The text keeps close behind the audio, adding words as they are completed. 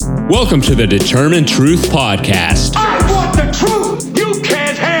Welcome to the Determined Truth Podcast. I want the truth! You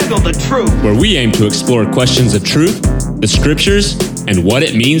can't handle the truth! Where we aim to explore questions of truth, the scriptures, and what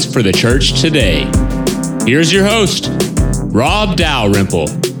it means for the church today. Here's your host, Rob Dalrymple.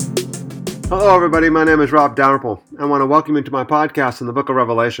 Hello everybody, my name is Rob Dalrymple. I want to welcome you to my podcast in the book of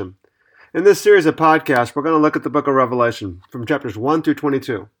Revelation. In this series of podcasts, we're going to look at the book of Revelation from chapters 1 through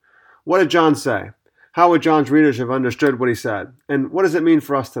 22. What did John say? How would John's readers have understood what he said? And what does it mean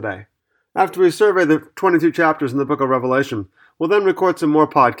for us today? After we survey the 22 chapters in the book of Revelation, we'll then record some more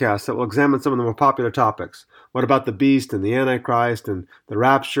podcasts that will examine some of the more popular topics. What about the beast and the Antichrist and the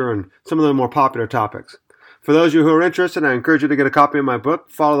rapture and some of the more popular topics? For those of you who are interested, I encourage you to get a copy of my book,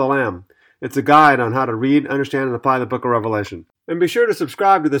 Follow the Lamb. It's a guide on how to read, understand, and apply the book of Revelation. And be sure to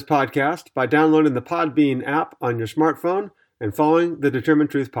subscribe to this podcast by downloading the Podbean app on your smartphone and following the Determined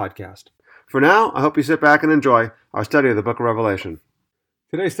Truth Podcast. For now, I hope you sit back and enjoy our study of the book of Revelation.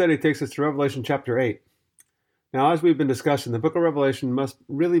 Today's study takes us to Revelation chapter 8. Now, as we've been discussing, the book of Revelation must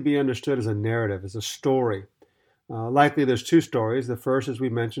really be understood as a narrative, as a story. Likely there's two stories. The first, as we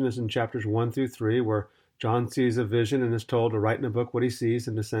mentioned, is in chapters 1 through 3, where John sees a vision and is told to write in a book what he sees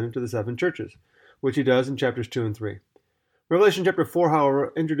and to send it to the seven churches, which he does in chapters 2 and 3. Revelation chapter 4,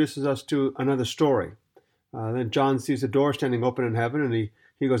 however, introduces us to another story. Then John sees a door standing open in heaven, and he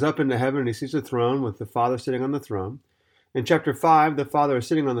goes up into heaven and he sees a throne with the Father sitting on the throne. In chapter 5, the Father is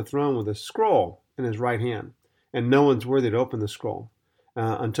sitting on the throne with a scroll in his right hand, and no one's worthy to open the scroll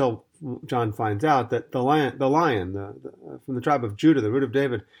until John finds out that the lion from the tribe of Judah, the root of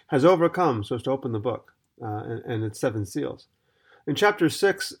David, has overcome so as to open the book and its seven seals. In chapter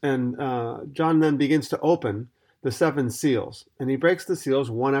 6, John then begins to open the seven seals, and he breaks the seals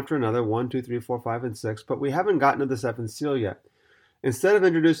one after another, 1, 2, 3, 4, 5, and 6, but we haven't gotten to the seventh seal yet. Instead of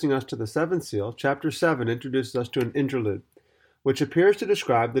introducing us to the seventh seal, chapter 7 introduces us to an interlude, which appears to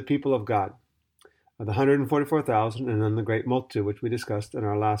describe the people of God, the 144,000 and then the great multitude, which we discussed in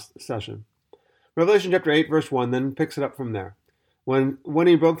our last session. Revelation chapter 8, verse 1 then picks it up from there. When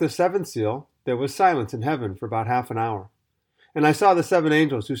he broke the seventh seal, there was silence in heaven for about half an hour. And I saw the seven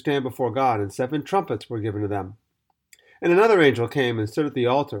angels who stand before God, and seven trumpets were given to them. And another angel came and stood at the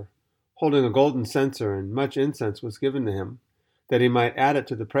altar, holding a golden censer, and much incense was given to him, that he might add it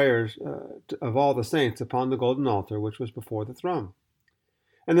to the prayers of all the saints upon the golden altar which was before the throne.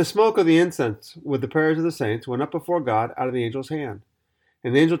 And the smoke of the incense with the prayers of the saints went up before God out of the angel's hand.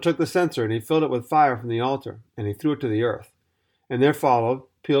 And the angel took the censer, and he filled it with fire from the altar, and he threw it to the earth. And there followed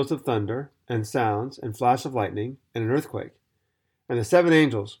peals of thunder, and sounds, and flash of lightning, and an earthquake. And the seven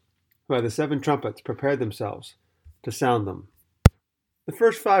angels, who had the seven trumpets, prepared themselves to sound them. The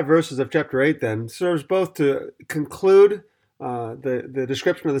first 5 verses of chapter 8, then, serves both to conclude the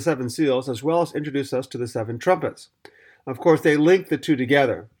description of the seven seals, as well as introduce us to the seven trumpets. Of course, they link the two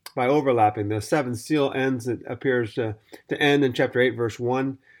together by overlapping. The seventh seal appears to end in chapter 8, verse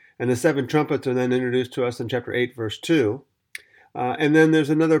 1, and the seven trumpets are then introduced to us in chapter 8, verse 2. And then there's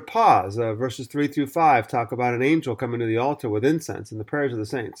another pause. Verses 3 through 5 talk about an angel coming to the altar with incense and the prayers of the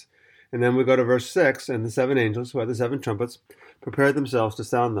saints. And then we go to verse 6, and the seven angels, who had the seven trumpets, prepared themselves to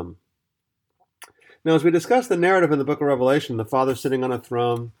sound them. Now, as we discuss the narrative in the book of Revelation, the Father sitting on a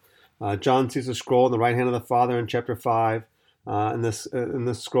throne, John sees a scroll in the right hand of the Father in chapter 5, and this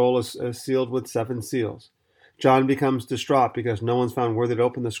scroll is sealed with seven seals. John becomes distraught because no one's found worthy to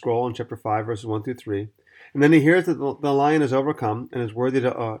open the scroll in chapter 5, verses 1 through 3. And then he hears that the lion is overcome and is worthy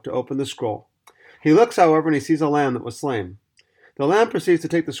to open the scroll. He looks, however, and he sees a lamb that was slain. The lamb proceeds to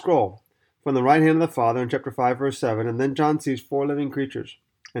take the scroll from the right hand of the Father in chapter 5, verse 7, and then John sees 4 living creatures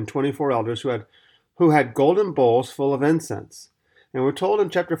and 24 elders who had golden bowls full of incense. And we're told in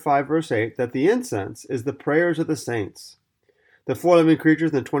chapter 5, verse 8, that the incense is the prayers of the saints. The 4 living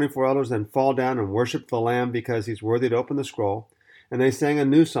creatures and the 24 elders then fall down and worship the Lamb because he's worthy to open the scroll, and they sang a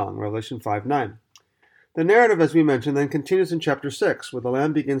new song, Revelation 5:9. The narrative, as we mentioned, then continues in chapter 6, where the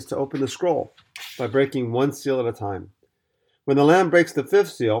Lamb begins to open the scroll by breaking one seal at a time. When the Lamb breaks the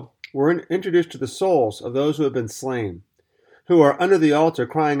 5th seal, we're introduced to the souls of those who have been slain, who are under the altar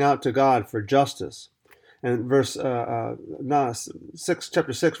crying out to God for justice. And chapter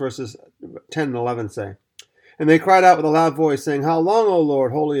 6, verses 10 and 11 say, And they cried out with a loud voice, saying, How long, O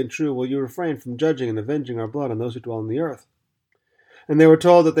Lord, holy and true, will you refrain from judging and avenging our blood on those who dwell on the earth? And they were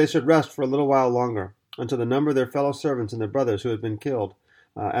told that they should rest for a little while longer, until the number of their fellow servants and their brothers who had been killed,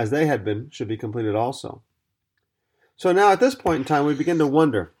 as they had been, should be completed also. So now at this point in time, we begin to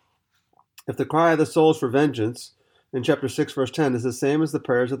wonder if the cry of the souls for vengeance in chapter 6, verse 10 is the same as the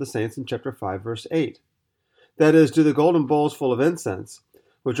prayers of the saints in chapter 5, verse 8. That is, do the golden bowls full of incense,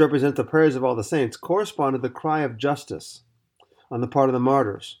 which represent the prayers of all the saints, correspond to the cry of justice on the part of the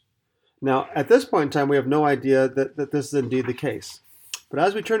martyrs, Now, at this point in time, we have no idea that this is indeed the case. But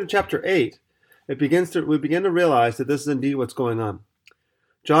as we turn to chapter 8, we begin to realize that this is indeed what's going on.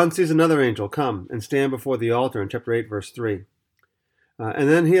 John sees another angel come and stand before the altar in chapter 8, verse 3. And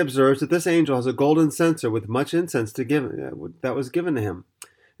then he observes that this angel has a golden censer with much incense that was given to him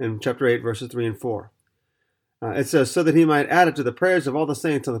in chapter 8, verses 3 and 4. It says, so that he might add it to the prayers of all the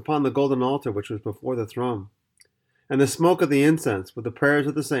saints upon the golden altar which was before the throne. And the smoke of the incense with the prayers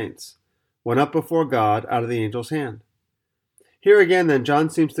of the saints went up before God out of the angel's hand. Here again, then,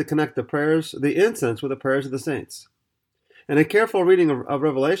 John seems to connect the incense with the prayers of the saints. And a careful reading of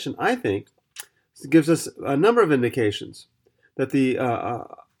Revelation, I think, gives us a number of indications that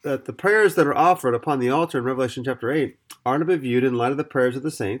the prayers that are offered upon the altar in Revelation chapter 8 are to be viewed in light of the prayers of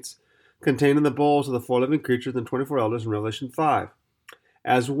the saints contained in the bowls of the 4 living creatures and 24 elders in Revelation 5,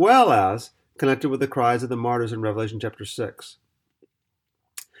 as well as connected with the cries of the martyrs in Revelation chapter 6.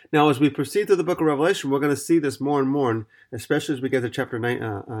 Now, as we proceed through the book of Revelation, we're going to see this more and more, and especially as we get to chapter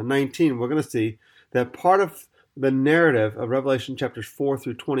 19, we're going to see that part of the narrative of Revelation chapters 4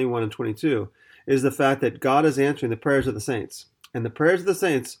 through 21 and 22 is the fact that God is answering the prayers of the saints. And the prayers of the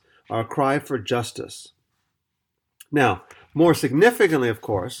saints are a cry for justice. Now, more significantly, of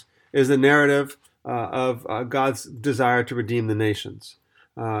course, is the narrative of God's desire to redeem the nations.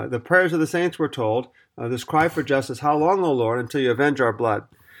 The prayers of the saints, we're told, this cry for justice, how long, O Lord, until you avenge our blood?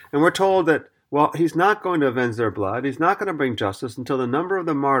 And we're told that, well, he's not going to avenge their blood. He's not going to bring justice until the number of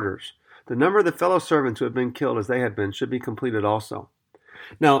the martyrs, the number of the fellow servants who had been killed as they had been, should be completed also.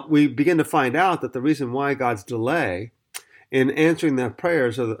 Now, we begin to find out that the reason why God's delay in answering the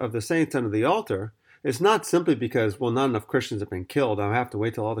prayers of the saints under the altar is not simply because, well, not enough Christians have been killed. I have to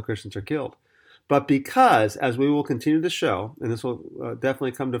wait till all the Christians are killed. But because, as we will continue to show, and this will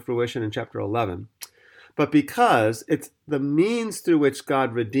definitely come to fruition in chapter 11, but because it's the means through which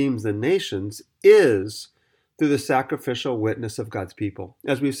God redeems the nations is through the sacrificial witness of God's people.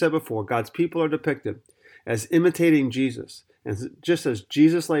 As we've said before, God's people are depicted as imitating Jesus. And just as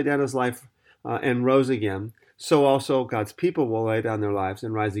Jesus laid down his life and rose again, so also God's people will lay down their lives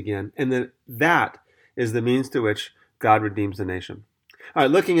and rise again. And that is the means through which God redeems the nation. All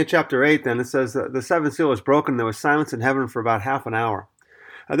right, looking at chapter 8 then, it says the seventh seal was broken. There was silence in heaven for about half an hour.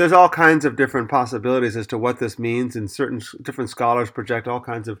 There's all kinds of different possibilities as to what this means, and certain different scholars project all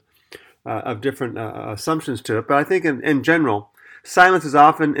kinds of different assumptions to it. But I think in general, silence is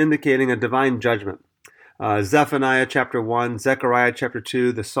often indicating a divine judgment. Zephaniah chapter 1, Zechariah chapter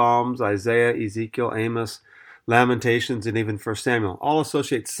 2, the Psalms, Isaiah, Ezekiel, Amos, Lamentations, and even 1 Samuel all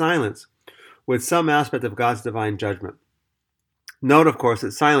associate silence with some aspect of God's divine judgment. Note, of course,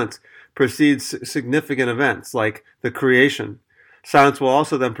 that silence precedes significant events like the creation. Silence will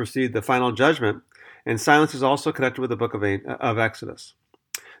also then precede the final judgment, and silence is also connected with the book of Exodus.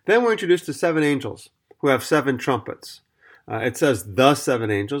 Then we're introduced to 7 angels who have 7 trumpets. It says the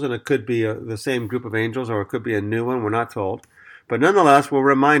 7 angels, and it could be the same group of angels, or it could be a new one, we're not told. But nonetheless, we're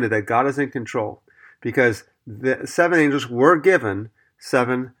reminded that God is in control, because the 7 angels were given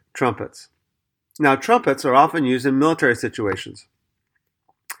 7 trumpets. Now, trumpets are often used in military situations,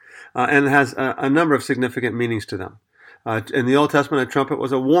 and it has a number of significant meanings to them. In the Old Testament, a trumpet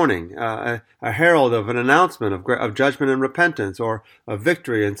was a warning, a herald of an announcement of judgment and repentance, or of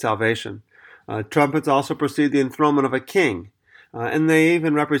victory and salvation. Trumpets also precede the enthronement of a king, and they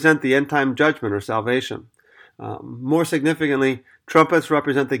even represent the end-time judgment or salvation. More significantly, trumpets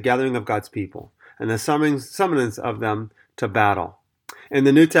represent the gathering of God's people and the summonance of them to battle. In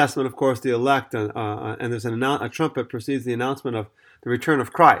the New Testament, of course, the elect, and there's a trumpet precedes the announcement of the return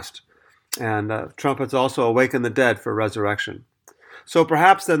of Christ. And trumpets also awaken the dead for resurrection. So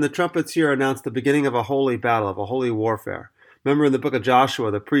perhaps then the trumpets here announce the beginning of a holy battle, of a holy warfare. Remember in the book of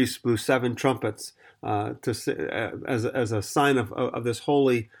Joshua, the priests blew 7 trumpets as a sign of this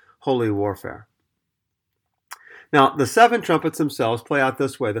holy warfare. Now, the 7 trumpets themselves play out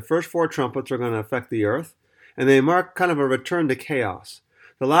this way. The first 4 trumpets are going to affect the earth, and they mark kind of a return to chaos.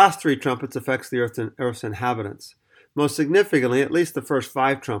 The last 3 trumpets affects the earth's inhabitants. Most significantly, at least the first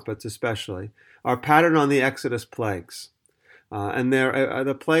 5 trumpets especially, are patterned on the Exodus plagues. And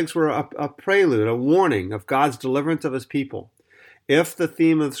the plagues were a prelude, a warning of God's deliverance of his people. If the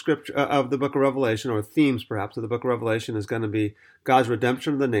theme of Scripture of the book of Revelation, or themes perhaps of the book of Revelation, is going to be God's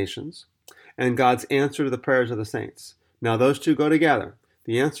redemption of the nations and God's answer to the prayers of the saints. Now those two go together.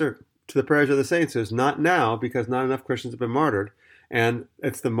 The answer to the prayers of the saints is not now, because not enough Christians have been martyred, and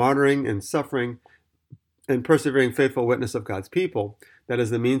it's the martyring and suffering and persevering faithful witness of God's people that is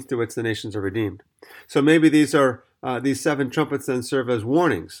the means through which the nations are redeemed. So maybe these 7 trumpets then serve as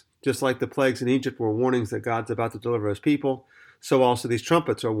warnings, just like the plagues in Egypt were warnings that God's about to deliver his people. so also these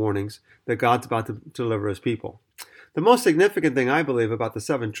trumpets are warnings that God's about to deliver his people. The most significant thing I believe about the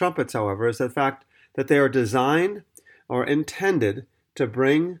 7 trumpets, however, is the fact that they are designed or intended to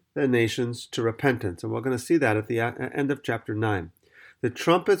bring the nations to repentance. And we're going to see that at the end of chapter 9. The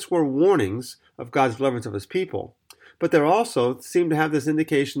trumpets were warnings of God's deliverance of his people, but they also seem to have this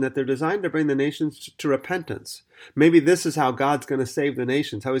indication that they're designed to bring the nations to repentance. Maybe this is how God's going to save the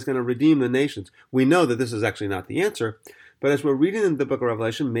nations, how he's going to redeem the nations. We know that this is actually not the answer, but as we're reading in the book of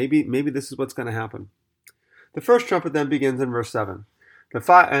Revelation, maybe this is what's going to happen. The first trumpet then begins in verse 7.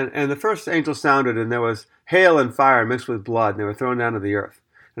 The first angel sounded, and there was hail and fire mixed with blood, and they were thrown down to the earth.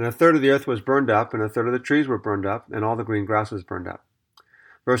 And a third of the earth was burned up, and a third of the trees were burned up, and all the green grass was burned up.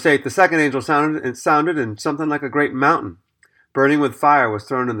 Verse 8, the second angel sounded, and something like a great mountain, burning with fire, was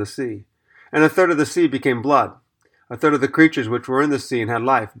thrown in the sea. And a third of the sea became blood. A third of the creatures which were in the sea and had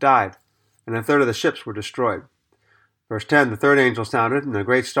life died, and a third of the ships were destroyed. Verse 10, the third angel sounded, and a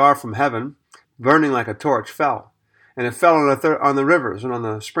great star from heaven, burning like a torch, fell. And it fell on the rivers and on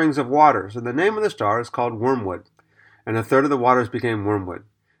the springs of waters. And the name of the star is called Wormwood. And a third of the waters became wormwood.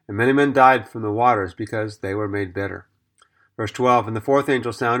 And many men died from the waters because they were made bitter. Verse 12, and the fourth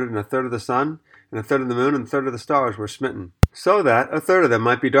angel sounded, and a third of the sun, and a third of the moon, and a third of the stars were smitten, so that a third of them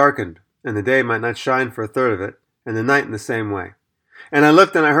might be darkened, and the day might not shine for a third of it, and the night in the same way. And I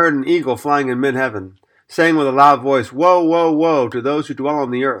looked, and I heard an eagle flying in mid-heaven, saying with a loud voice, Woe, woe, woe to those who dwell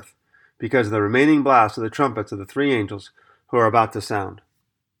on the earth, because of the remaining blast of the trumpets of the 3 angels who are about to sound.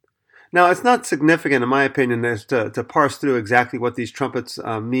 Now, it's not significant, in my opinion, as to parse through exactly what these trumpets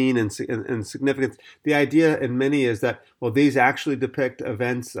mean and significance. The idea in many is that, well, these actually depict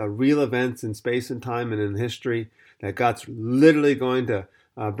events, real events in space and time and in history, that God's literally going to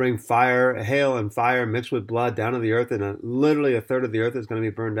bring fire, hail and fire mixed with blood down to the earth, and literally a third of the earth is going to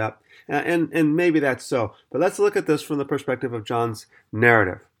be burned up. And maybe that's so. But let's look at this from the perspective of John's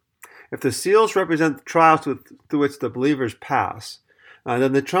narrative. If the seals represent the trials through which the believers pass,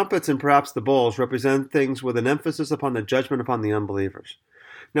 then the trumpets and perhaps the bowls represent things with an emphasis upon the judgment upon the unbelievers.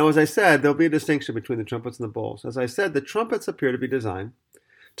 Now, as I said, there'll be a distinction between the trumpets and the bowls. As I said, the trumpets appear to be designed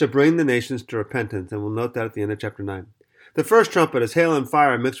to bring the nations to repentance, and we'll note that at the end of chapter 9. The first trumpet is hail and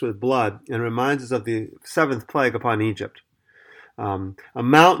fire mixed with blood and reminds us of the 7th plague upon Egypt. A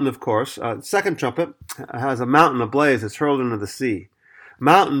mountain, of course. Second trumpet has a mountain ablaze that's hurled into the sea.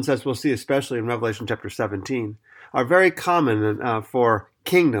 Mountains, as we'll see especially in Revelation chapter 17, are very common for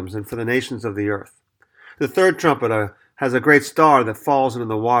kingdoms and for the nations of the earth. The third trumpet has a great star that falls into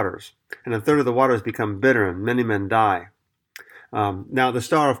the waters, and a third of the waters become bitter, and many men die. Now, the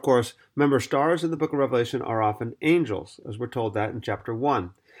star, of course, remember, stars in the book of Revelation are often angels, as we're told that in chapter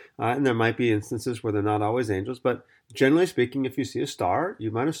 1. And there might be instances where they're not always angels, but generally speaking, if you see a star,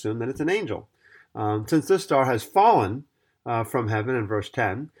 you might assume that it's an angel. Since this star has fallen from heaven in verse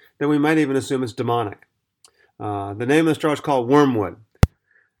 10, then we might even assume it's demonic. The name of the star is called Wormwood,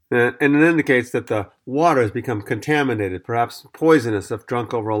 and it indicates that the water has become contaminated, perhaps poisonous if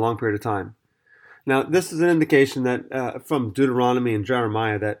drunk over a long period of time. Now, this is an indication that from Deuteronomy and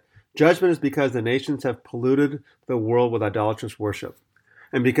Jeremiah that judgment is because the nations have polluted the world with idolatrous worship.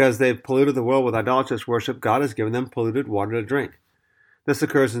 And because they've polluted the world with idolatrous worship, God has given them polluted water to drink. This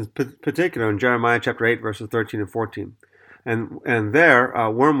occurs in particular in Jeremiah chapter 8, verses 13 and 14. And there,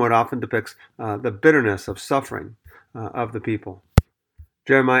 wormwood often depicts the bitterness of suffering of the people.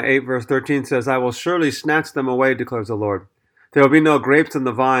 Jeremiah 8, verse 13 says, I will surely snatch them away, declares the Lord. There will be no grapes on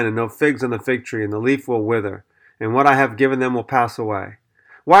the vine and no figs on the fig tree, and the leaf will wither, and what I have given them will pass away.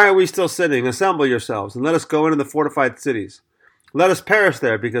 Why are we still sitting? Assemble yourselves, and let us go into the fortified cities. Let us perish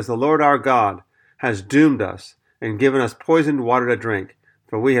there, because the Lord our God has doomed us and given us poisoned water to drink,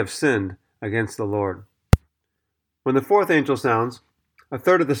 for we have sinned against the Lord. When the fourth angel sounds, a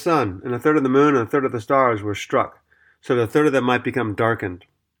third of the sun, and a third of the moon, and a third of the stars were struck, so that a third of them might become darkened.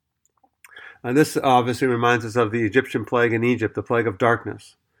 And this obviously reminds us of the Egyptian plague in Egypt, the plague of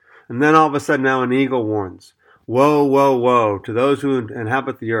darkness. And then all of a sudden now an eagle warns, Woe, woe, woe to those who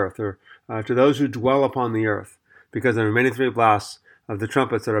inhabit the earth, or to those who dwell upon the earth, because of the remaining 3 blasts of the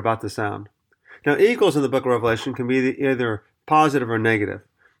trumpets that are about to sound. Now, eagles in the book of Revelation can be either positive or negative.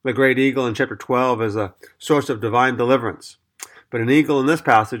 The great eagle in chapter 12 is a source of divine deliverance. But an eagle in this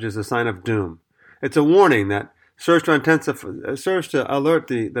passage is a sign of doom. It's a warning that serves to alert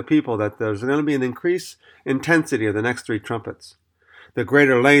the people that there's going to be an increased intensity of the next 3 trumpets. The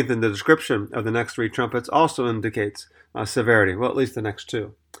greater length in the description of the next 3 trumpets also indicates severity, well, at least the next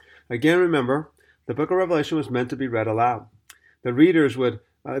 2. Again, remember, the book of Revelation was meant to be read aloud. The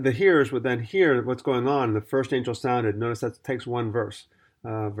hearers would then hear what's going on. The first angel sounded. Notice that takes 1 verse,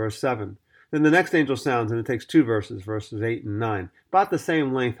 verse 7. Then the next angel sounds, and it takes 2 verses, verses 8 and 9. About the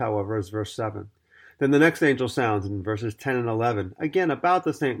same length, however, as verse 7. Then the next angel sounds in verses 10 and 11. Again, about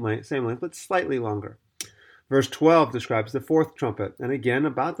the same length, but slightly longer. Verse 12 describes the 4th trumpet, and again,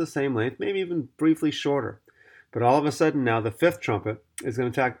 about the same length, maybe even briefly shorter. But all of a sudden now, the 5th trumpet is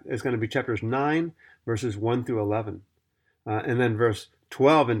going to be chapters 9, verses 1 through 11. And then verse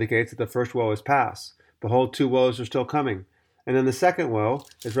 12 indicates that the first woe is past. Behold, 2 woes are still coming. And then the second woe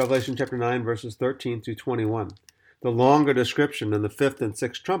is Revelation chapter 9, verses 13 through 21. The longer description in the 5th and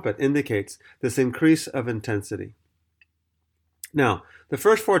 6th trumpet indicates this increase of intensity. Now, the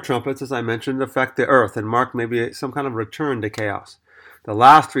first 4 trumpets, as I mentioned, affect the earth and mark maybe some kind of return to chaos. The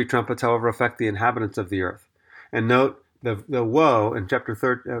last 3 trumpets, however, affect the inhabitants of the earth. And note, the woe in chapter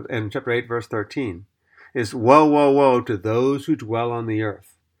 8, verse 13, is woe, woe, woe to those who dwell on the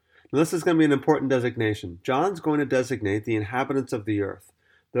earth. Now, this is going to be an important designation. John's going to designate the inhabitants of the earth,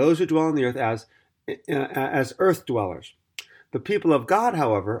 those who dwell on the earth as earth dwellers. The people of God,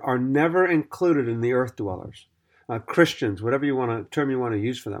 however, are never included in the earth dwellers. Christians, whatever term you want to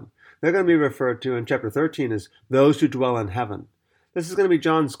use for them, they're going to be referred to in chapter 13 as those who dwell in heaven. This is going to be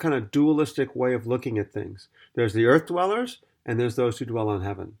John's kind of dualistic way of looking at things. There's the earth dwellers, and there's those who dwell in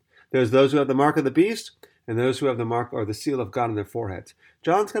heaven. There's those who have the mark of the beast, and those who have the mark or the seal of God on their foreheads.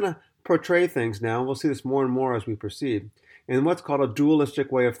 John's going to portray things now, and we'll see this more and more as we proceed, in what's called a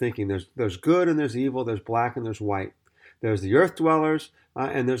dualistic way of thinking. There's good and there's evil, there's black and there's white. There's the earth dwellers,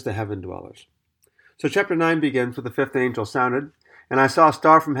 and there's the heaven dwellers. So chapter 9 begins with the 5th angel sounded, and I saw a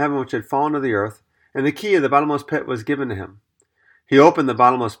star from heaven which had fallen to the earth, and the key of the bottomless pit was given to him. He opened the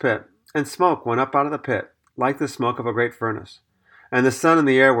bottomless pit, and smoke went up out of the pit, like the smoke of a great furnace. And the sun and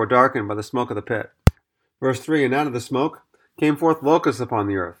the air were darkened by the smoke of the pit. Verse 3, and out of the smoke came forth locusts upon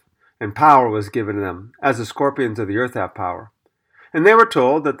the earth, and power was given to them, as the scorpions of the earth have power. And they were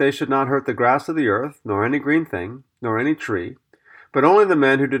told that they should not hurt the grass of the earth, nor any green thing, nor any tree, but only the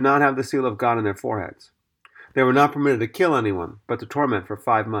men who did not have the seal of God on their foreheads. They were not permitted to kill anyone, but to torment for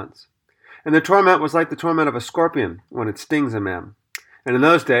 5 months. And the torment was like the torment of a scorpion when it stings a man. And in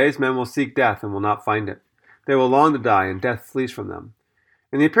those days men will seek death and will not find it. They will long to die, and death flees from them.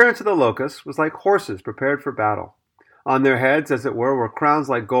 And the appearance of the locusts was like horses prepared for battle. On their heads, as it were crowns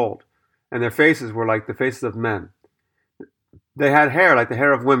like gold, and their faces were like the faces of men. They had hair like the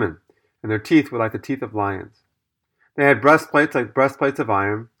hair of women, and their teeth were like the teeth of lions. They had breastplates like breastplates of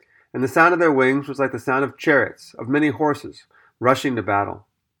iron, and the sound of their wings was like the sound of chariots, of many horses, rushing to battle.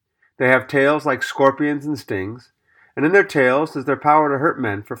 They have tails like scorpions and stings, and in their tails is their power to hurt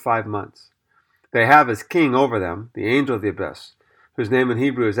men for 5 months. They have as king over them the angel of the abyss, whose name in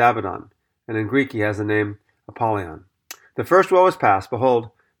Hebrew is Abaddon, and in Greek he has the name Apollyon. The first woe is past. Behold,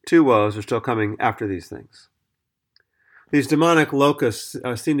 2 woes are still coming after these things. These demonic locusts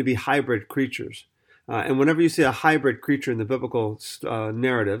seem to be hybrid creatures. And whenever you see a hybrid creature in the biblical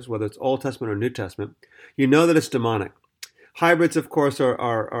narratives, whether it's Old Testament or New Testament, you know that it's demonic. Hybrids, of course,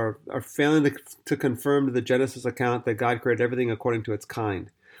 are failing to confirm to the Genesis account that God created everything according to its kind.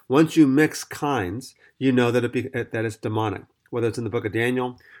 Once you mix kinds, you know that it's demonic, whether it's in the book of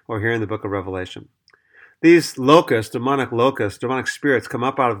Daniel or here in the book of Revelation. These demonic spirits come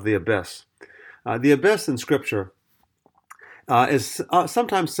up out of the abyss. The abyss in Scripture is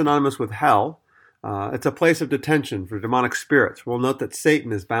sometimes synonymous with hell. It's a place of detention for demonic spirits. We'll note that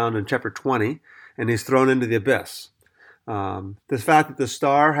Satan is bound in chapter 20, and he's thrown into the abyss. The fact that the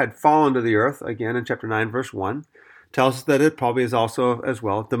star had fallen to the earth, again in chapter 9, verse 1, tells us that it probably is also as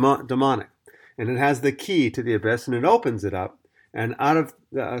well demonic. And it has the key to the abyss, and it opens it up. And out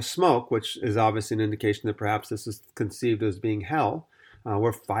of smoke, which is obviously an indication that perhaps this is conceived as being hell,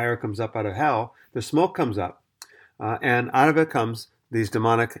 where fire comes up out of hell, the smoke comes up, and out of it comes these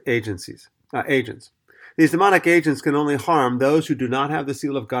demonic agents. These demonic agents can only harm those who do not have the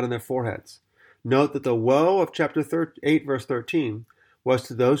seal of God on their foreheads. Note that the woe of chapter 8, verse 13, was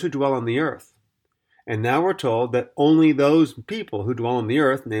to those who dwell on the earth. And now we're told that only those people who dwell on the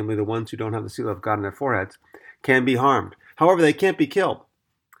earth, namely the ones who don't have the seal of God on their foreheads, can be harmed. However, they can't be killed.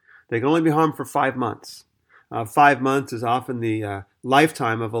 They can only be harmed for 5 months. 5 months is often the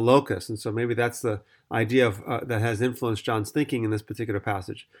lifetime of a locust, and so maybe that's the idea that has influenced John's thinking in this particular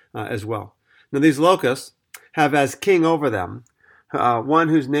passage as well. Now, these locusts have as king over them one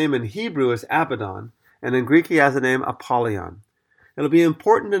whose name in Hebrew is Abaddon, and in Greek he has the name Apollyon. It'll be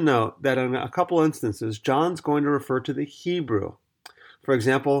important to note that in a couple instances, John's going to refer to the Hebrew. For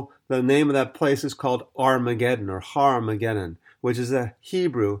example, the name of that place is called Armageddon or Har-Mageddon, which is a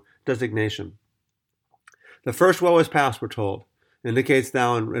Hebrew designation. The first woe is past, we're told. Indicates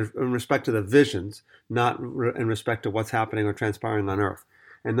now in respect to the visions, not in respect to what's happening or transpiring on earth.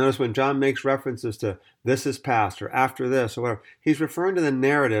 And notice when John makes references to this is past or after this or whatever, he's referring to the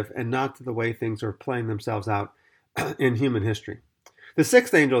narrative and not to the way things are playing themselves out in human history. The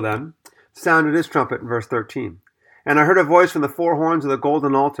sixth angel then sounded his trumpet in verse 13. And I heard a voice from the four horns of the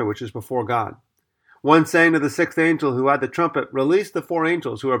golden altar which is before God. One saying to the sixth angel who had the trumpet, release the four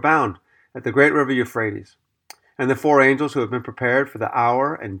angels who are bound at the great river Euphrates. And the four angels who have been prepared for the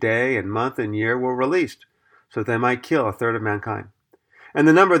hour and day and month and year were released, so that they might kill a third of mankind. And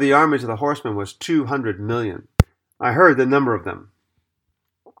the number of the armies of the horsemen was 200 million. I heard the number of them.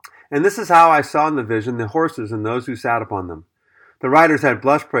 And this is how I saw in the vision the horses and those who sat upon them. The riders had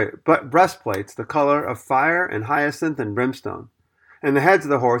breastplates, the color of fire and hyacinth and brimstone. And the heads of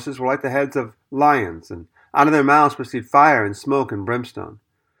the horses were like the heads of lions, and out of their mouths proceeded fire and smoke and brimstone.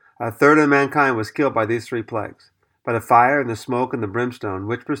 A third of mankind was killed by these three plagues, by the fire and the smoke and the brimstone,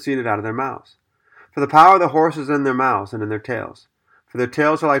 which proceeded out of their mouths. For the power of the horses is in their mouths and in their tails. For their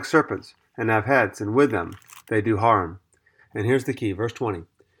tails are like serpents, and have heads, and with them they do harm. And here's the key, verse 20.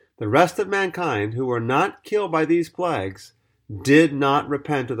 The rest of mankind, who were not killed by these plagues, did not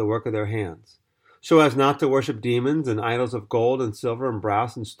repent of the work of their hands, so as not to worship demons and idols of gold and silver and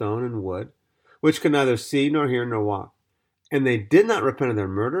brass and stone and wood, which could neither see nor hear nor walk. And they did not repent of their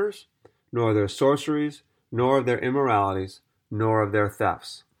murders, nor of their sorceries, nor of their immoralities, nor of their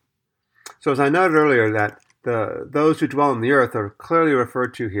thefts. So as I noted earlier, that those who dwell on the earth are clearly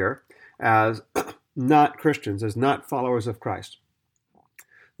referred to here as not Christians, as not followers of Christ.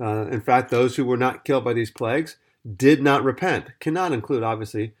 In fact, those who were not killed by these plagues did not repent. Cannot include,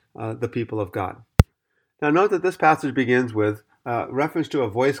 obviously, the people of God. Now note that this passage begins with reference to a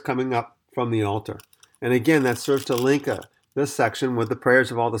voice coming up from the altar. And again, that serves to link this section with the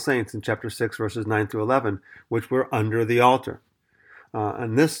prayers of all the saints in chapter 6, verses 9 through 11, which were under the altar.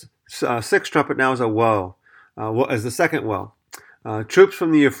 And this sixth trumpet now is a woe, as the second woe. Troops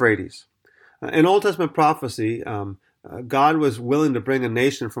from the Euphrates. In Old Testament prophecy, God was willing to bring a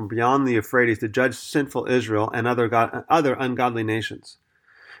nation from beyond the Euphrates to judge sinful Israel and other ungodly nations.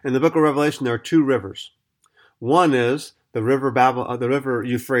 In the book of Revelation, there are two rivers. One is the river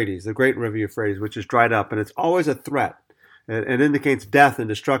Euphrates, the great river Euphrates, which is dried up, and it's always a threat. It indicates death and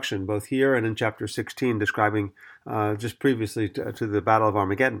destruction, both here and in chapter 16, describing just previously to the Battle of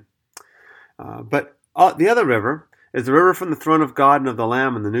Armageddon. But the other river is the river from the throne of God and of the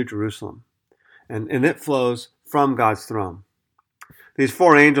Lamb in the New Jerusalem, and it flows from God's throne. These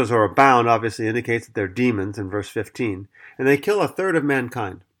four angels who are bound obviously indicates that they're demons in verse 15, and they kill a third of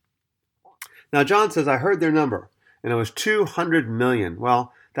mankind. Now John says, I heard their number, and it was 200 million.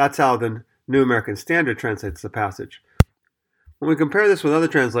 Well, that's how the New American Standard translates the passage. When we compare this with other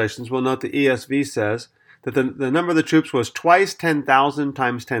translations, we'll note the ESV says that the number of the troops was twice 10,000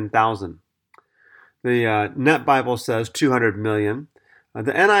 times 10,000. The Net Bible says 200 million.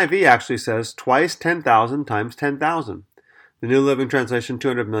 The NIV actually says twice 10,000 times 10,000. The New Living Translation,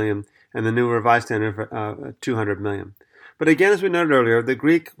 200 million, and the New Revised Standard, 200 million. But again, as we noted earlier, the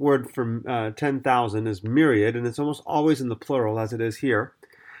Greek word for 10,000 is myriad, and it's almost always in the plural, as it is here.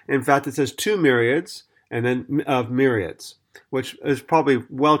 In fact, it says two myriads, and then of myriads, which is probably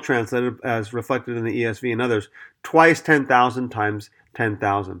well translated as reflected in the ESV and others, twice 10,000 times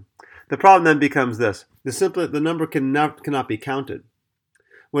 10,000. The problem then becomes this. The number cannot be counted.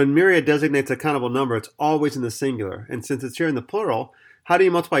 When myriad designates a countable number, it's always in the singular. And since it's here in the plural, how do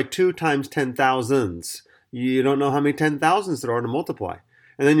you multiply 2 times 10,000s? You don't know how many 10,000s there are to multiply.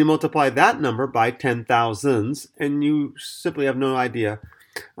 And then you multiply that number by 10,000s, and you simply have no idea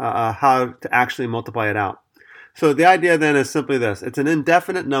how to actually multiply it out. So the idea then is simply this. It's an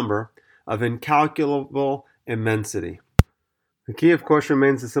indefinite number of incalculable immensity. The key, of course,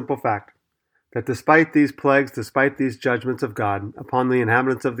 remains the simple fact that despite these plagues, despite these judgments of God upon the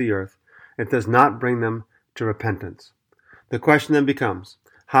inhabitants of the earth, it does not bring them to repentance. The question then becomes,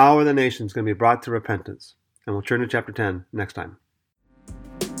 how are the nations going to be brought to repentance? And we'll turn to chapter 10 next time.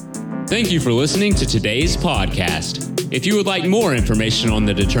 Thank you for listening to today's podcast. If you would like more information on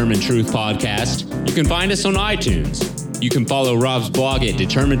the Determined Truth podcast, you can find us on iTunes. You can follow Rob's blog at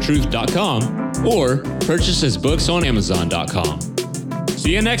determinedtruth.com or purchase his books on Amazon.com.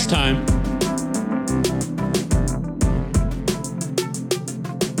 See you next time.